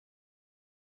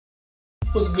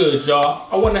What's good, y'all?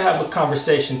 I want to have a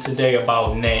conversation today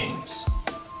about names.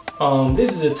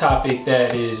 This is a topic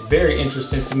that is very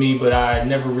interesting to me, but I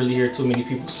never really hear too many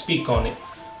people speak on it.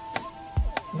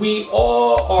 We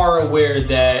all are aware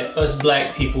that us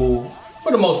black people,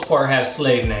 for the most part, have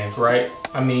slave names, right?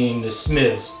 I mean, the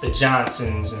Smiths, the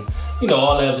Johnsons, and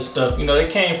all the other stuff. They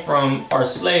came from our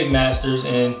slave masters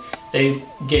and they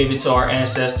gave it to our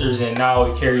ancestors, and now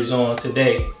it carries on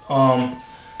today.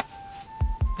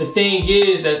 The thing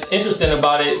is that's interesting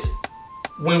about it,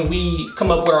 when we come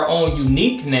up with our own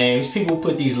unique names, people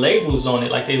put these labels on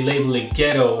it, like they label it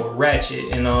Ghetto or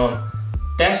Ratchet, and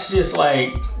that's just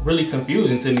like really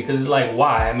confusing to me, because it's like,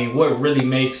 why? I mean, what really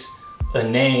makes a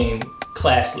name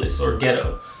classless or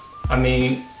ghetto? I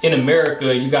mean, in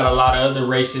America, you got a lot of other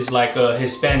races like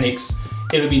Hispanics.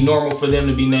 It'll be normal for them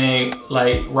to be named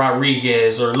like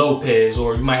Rodriguez or Lopez,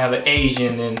 or you might have an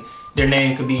Asian and their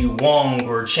name could be Wong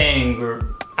or Chang,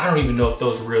 or I don't even know if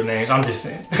those are real names, I'm just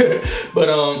saying. But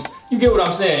you get what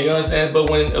I'm saying, you know what I'm saying? But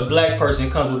when a black person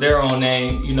comes with their own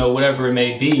name, whatever it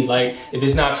may be, like if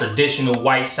it's not traditional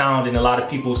white sounding, a lot of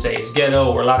people say it's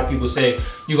ghetto, or a lot of people say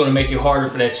you're gonna make it harder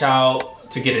for that child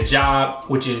to get a job,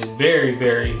 which is very,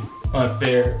 very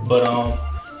unfair. But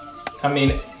I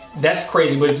mean, that's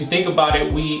crazy. But if you think about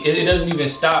it, it doesn't even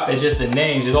stop at just the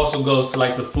names. It also goes to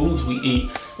like the foods we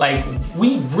eat. Like,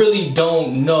 we really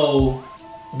don't know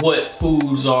what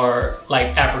foods are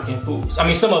like African foods. I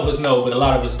mean, some of us know, but a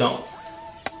lot of us don't.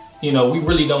 We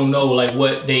really don't know like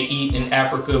what they eat in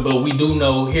Africa, but we do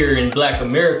know here in Black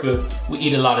America, we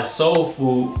eat a lot of soul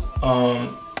food,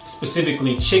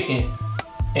 specifically chicken,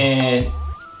 and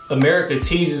America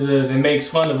teases us and makes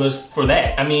fun of us for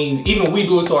that. I mean, even we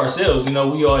do it to ourselves. We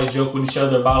always joke with each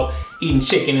other about eating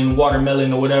chicken and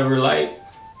watermelon or whatever. Like,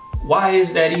 why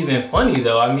is that even funny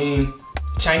though? I mean,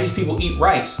 Chinese people eat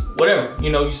rice, whatever.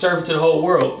 You serve it to the whole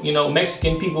world.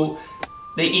 Mexican people,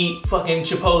 they eat fucking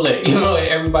Chipotle, and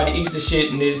everybody eats the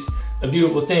shit, and it's a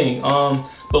beautiful thing.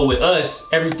 But with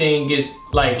us, everything gets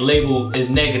like labeled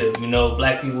as negative.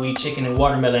 Black people eat chicken and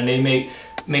watermelon. They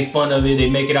make fun of it.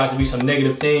 They make it out to be some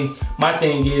negative thing. My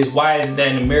thing is, why is it that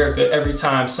in America, every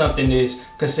time something is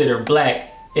considered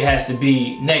black, it has to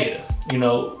be negative?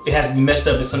 It has to be messed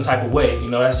up in some type of way.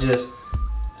 That's just,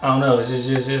 I don't know, it's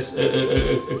just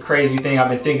a crazy thing I've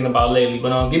been thinking about lately.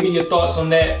 But give me your thoughts on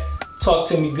that. Talk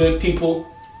to me, good people.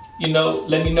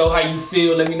 Let me know how you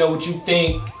feel. Let me know what you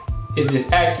think. Is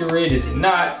this accurate? Is it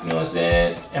not? You know what I'm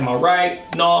saying? Am I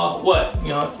right? No, what?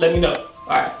 Let me know.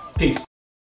 All right, peace.